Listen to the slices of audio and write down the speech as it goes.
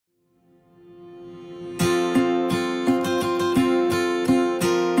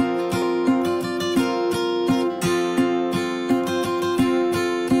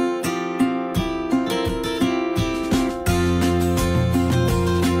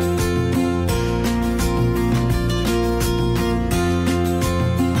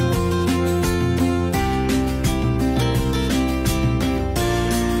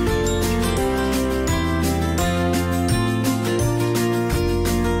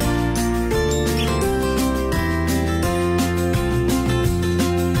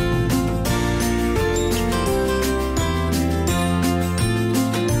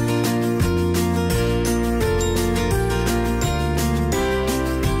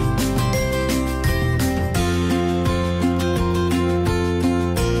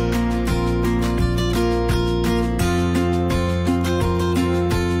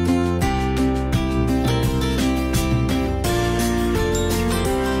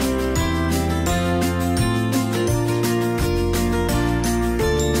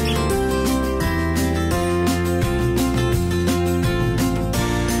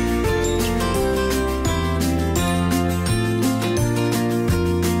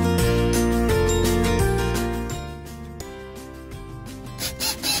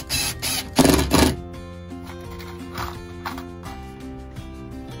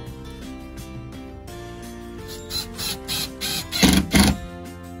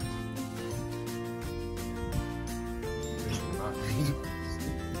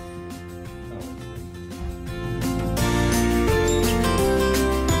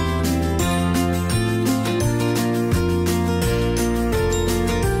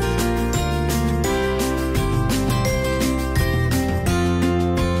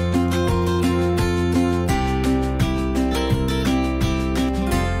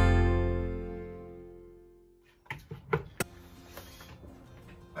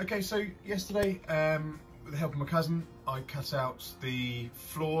Okay, so yesterday, with the help of my cousin, I cut out the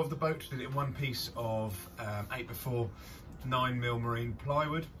floor of the boat, did it in one piece of 8x4 9mm marine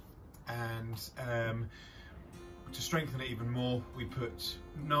plywood, and to strengthen it even more, we put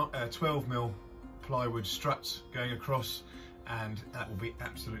 12mm plywood struts going across, and that will be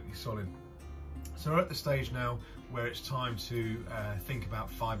absolutely solid. So we're at the stage now where it's time to think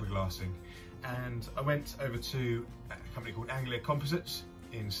about fiberglassing, and I went over to a company called Anglia Composites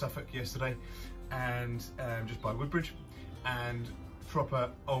in Suffolk yesterday, and just by Woodbridge, and proper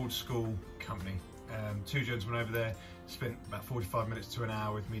old school company. Two gentlemen over there spent about 45 minutes to an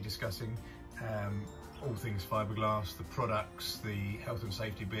hour with me discussing all things fiberglass, the products, the health and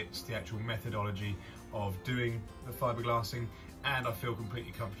safety bits, the actual methodology of doing the fiberglassing, and I feel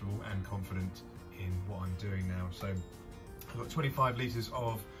completely comfortable and confident in what I'm doing now. So I've got 25 litres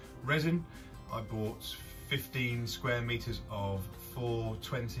of resin. I bought 15 square metres of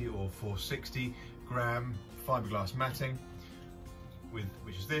 420 or 460 gram fiberglass matting,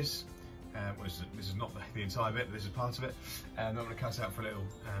 which is this. This is not the entire bit, but this is part of it, and I'm going to cut out for a little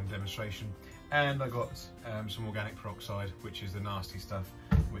demonstration. And I got some organic peroxide, which is the nasty stuff,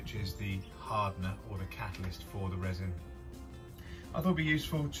 which is the hardener or the catalyst for the resin. I thought it'd be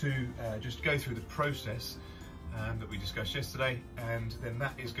useful to just go through the process that we discussed yesterday, and then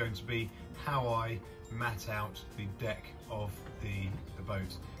that is going to be how I mat out the deck of the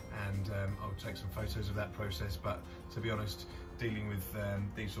boat, and I'll take some photos of that process. But to be honest, dealing with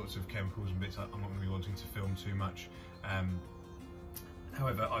these sorts of chemicals and bits, I'm not going to be wanting to film too much.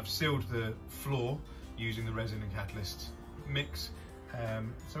 However, I've sealed the floor using the resin and catalyst mix, so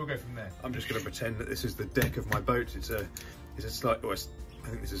we'll go from there. I'm just going to pretend that this is the deck of my boat. It's a slight, I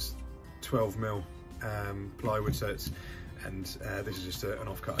think this is 12mm plywood, so it's, and this is just an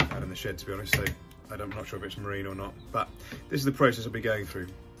offcut I found in the shed, to be honest, so I'm not sure if it's marine or not, but this is the process I'll be going through.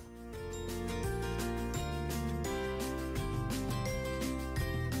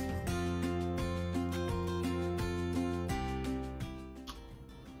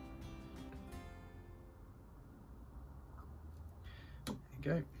 There you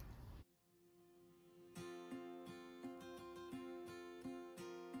go.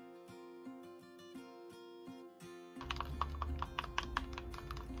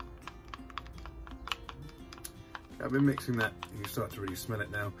 I've been mixing that, you can start to really smell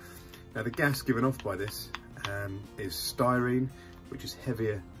it now. Now the gas given off by this is styrene, which is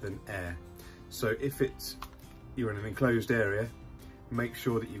heavier than air. So if you're in an enclosed area, make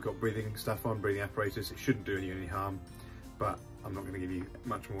sure that you've got breathing stuff on, breathing apparatus. It shouldn't do you any harm, but I'm not going to give you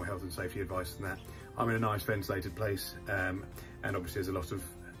much more health and safety advice than that. I'm in a nice ventilated place, and obviously there's a lot of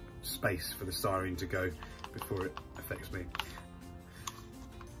space for the styrene to go before it affects me.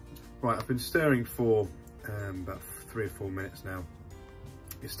 Right, I've been stirring for about 3 or 4 minutes now.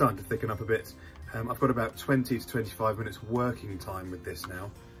 It's starting to thicken up a bit. I've got about 20 to 25 minutes working time with this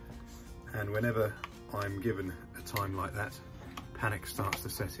now, and whenever I'm given a time like that, panic starts to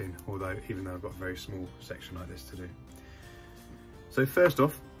set in, even though I've got a very small section like this to do. So first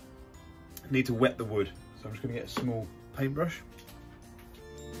off, I need to wet the wood. So I'm just going to get a small paintbrush.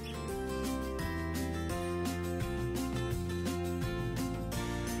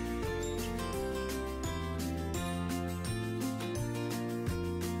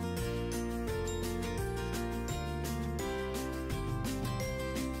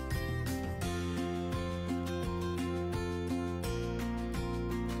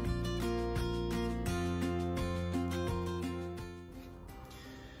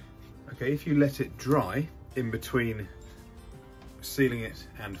 Okay, if you let it dry in between sealing it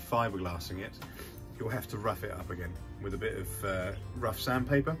and fiberglassing it, you'll have to rough it up again with a bit of rough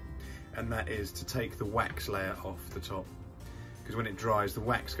sandpaper, and that is to take the wax layer off the top, because when it dries, the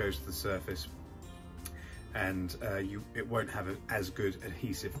wax goes to the surface, and it won't have as good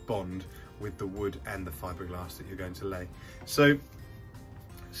adhesive bond with the wood and the fiberglass that you're going to lay. So,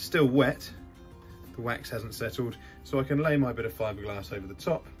 still wet, the wax hasn't settled, so I can lay my bit of fiberglass over the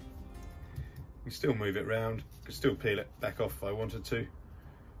top. You still move it round, could still peel it back off if I wanted to.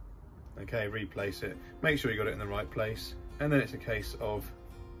 Okay, replace it, make sure you got it in the right place, and then it's a case of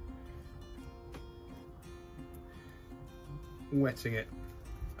wetting it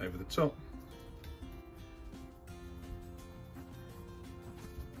over the top.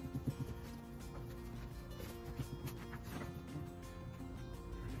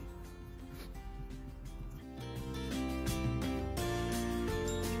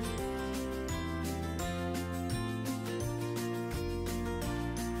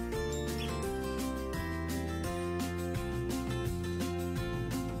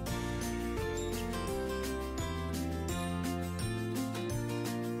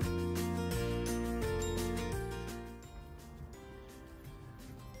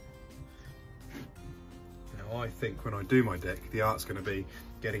 I think when I do my deck, the art's going to be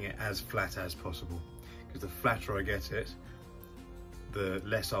getting it as flat as possible, because the flatter I get it, the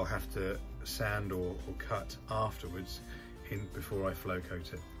less I'll have to sand or cut afterwards before I flow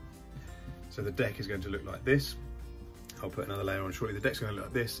coat it. So the deck is going to look like this. I'll put another layer on shortly. The deck's going to look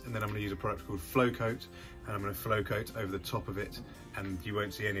like this, and then I'm going to use a product called Flow Coat, and I'm going to flow coat over the top of it, and you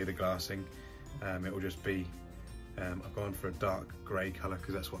won't see any of the glassing. It will just be, I've gone for a dark grey colour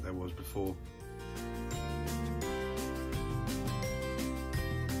because that's what there was before.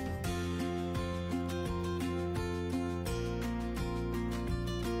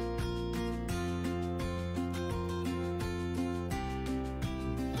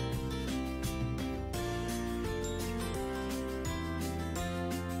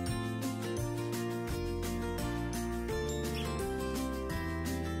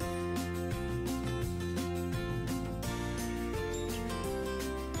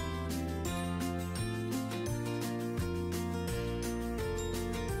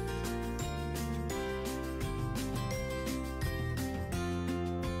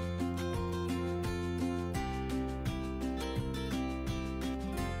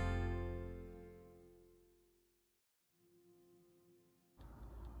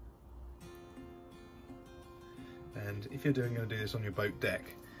 And if you're going to do this on your boat deck,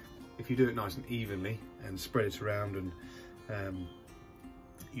 if you do it nice and evenly and spread it around, and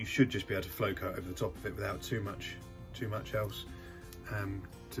you should just be able to flow coat over the top of it without too much else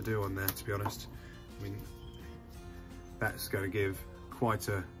to do on there, to be honest. I mean, that's going to give quite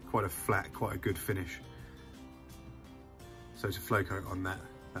a flat, quite a good finish. So to flow coat on that,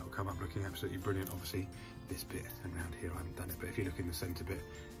 that will come up looking absolutely brilliant. Obviously this bit and around here I haven't done it, but if you look in the centre bit,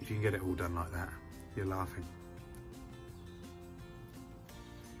 if you can get it all done like that, you're laughing.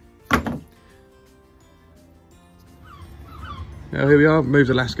 Now here we are, moved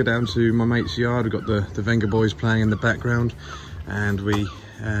Alaska down to my mate's yard. We've got the Venga boys playing in the background, and we're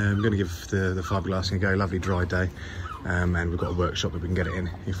going to give the fiberglassing a go. Lovely dry day, and we've got a workshop that we can get it in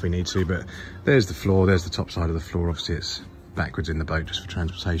if we need to. But there's the floor, there's the top side of the floor. Obviously it's backwards in the boat just for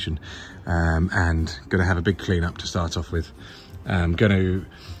transportation, and going to have a big clean up to start off with. Going to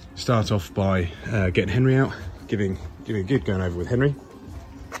start off by getting Henry out, giving a good going over with Henry,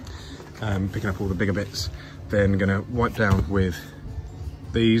 picking up all the bigger bits. Then going to wipe down with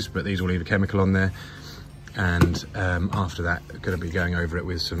these, but these will leave a chemical on there, and after that going to be going over it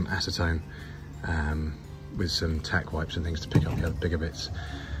with some acetone, with some tack wipes and things to pick up the other bigger bits.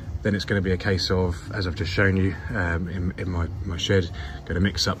 Then it's going to be a case of, as I've just shown you in my shed, going to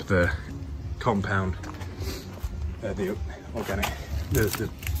mix up the compound, the organic, the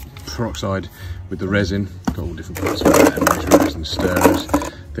peroxide with the resin. Got all different parts of that, resin stirrers,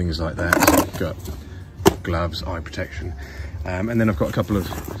 things like that. Got gloves, eye protection, and then I've got a couple of,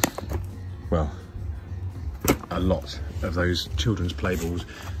 well, a lot of those children's play balls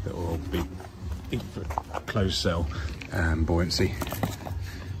that will be for closed cell buoyancy,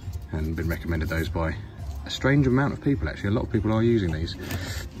 and been recommended those by a strange amount of people. Actually, a lot of people are using these.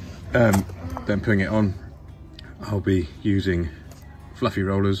 Then putting it on, I'll be using fluffy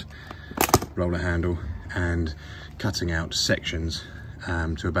rollers, roller handle, and cutting out sections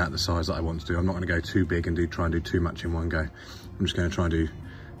to about the size that I want to do. I'm not going to go too big and try and do too much in one go. I'm just going to try and do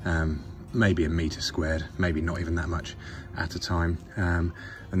maybe 1 metre squared, maybe not even that much at a time. And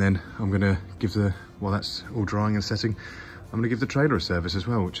then I'm going to give while that's all drying and setting, I'm going to give the trailer a service as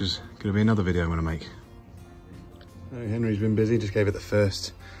well, which is going to be another video I'm going to make. So Henry's been busy, just gave it the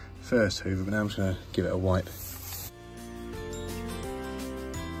first hoover, but now I'm just going to give it a wipe.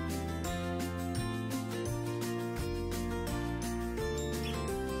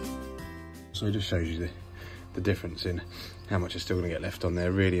 So it just shows you the difference in how much is still going to get left on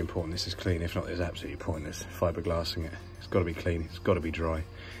there. Really important this is clean, if not there's absolutely pointless fiberglassing it. It's got to be clean, it's got to be dry,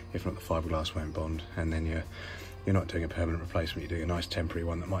 if not the fiberglass won't bond, and then you're not doing a permanent replacement, you're doing a nice temporary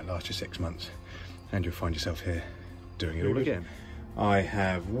one that might last you 6 months, and you'll find yourself here doing it all again. I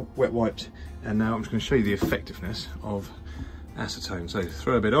have wet wiped, and now I'm just going to show you the effectiveness of acetone. So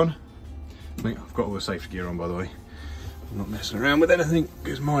throw a bit on. I've got all the safety gear on, by the way. I'm not messing around with anything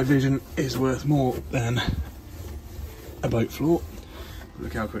because my vision is worth more than a boat floor.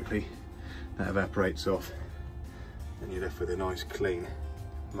 Look how quickly that evaporates off, and you're left with a nice clean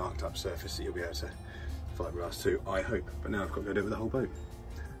marked up surface that you'll be able to fiberglass to, I hope. But now I've got to go do it with the whole boat.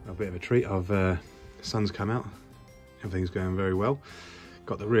 A bit of a treat. The sun's come out, everything's going very well.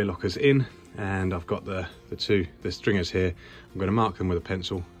 Got the rear lockers in, and I've got the stringers here. I'm going to mark them with a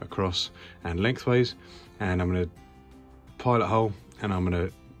pencil across and lengthways, and I'm going to pilot hole, and I'm going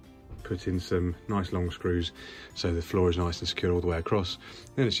to put in some nice long screws so the floor is nice and secure all the way across.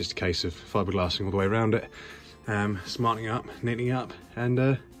 Then it's just a case of fiberglassing all the way around it, smartening up, neatening up, and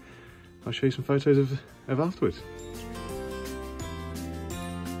I'll show you some photos of afterwards.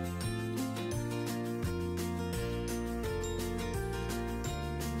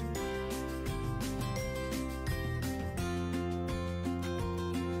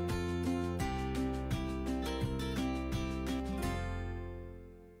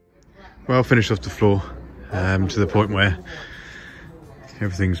 Well, finished off the floor to the point where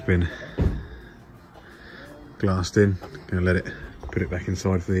everything's been glassed in. Gonna let it, put it back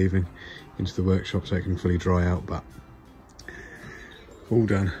inside for the evening into the workshop so it can fully dry out, but all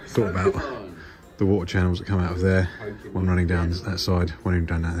done. Thought about the water channels that come out of there, one running down that side, one even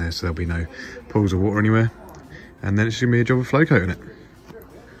down that there, so there'll be no pools of water anywhere, and then it's gonna be a job of flow coating it.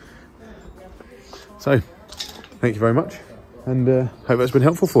 So thank you very much, and hope that's been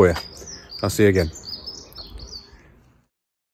helpful for you. I'll see you again.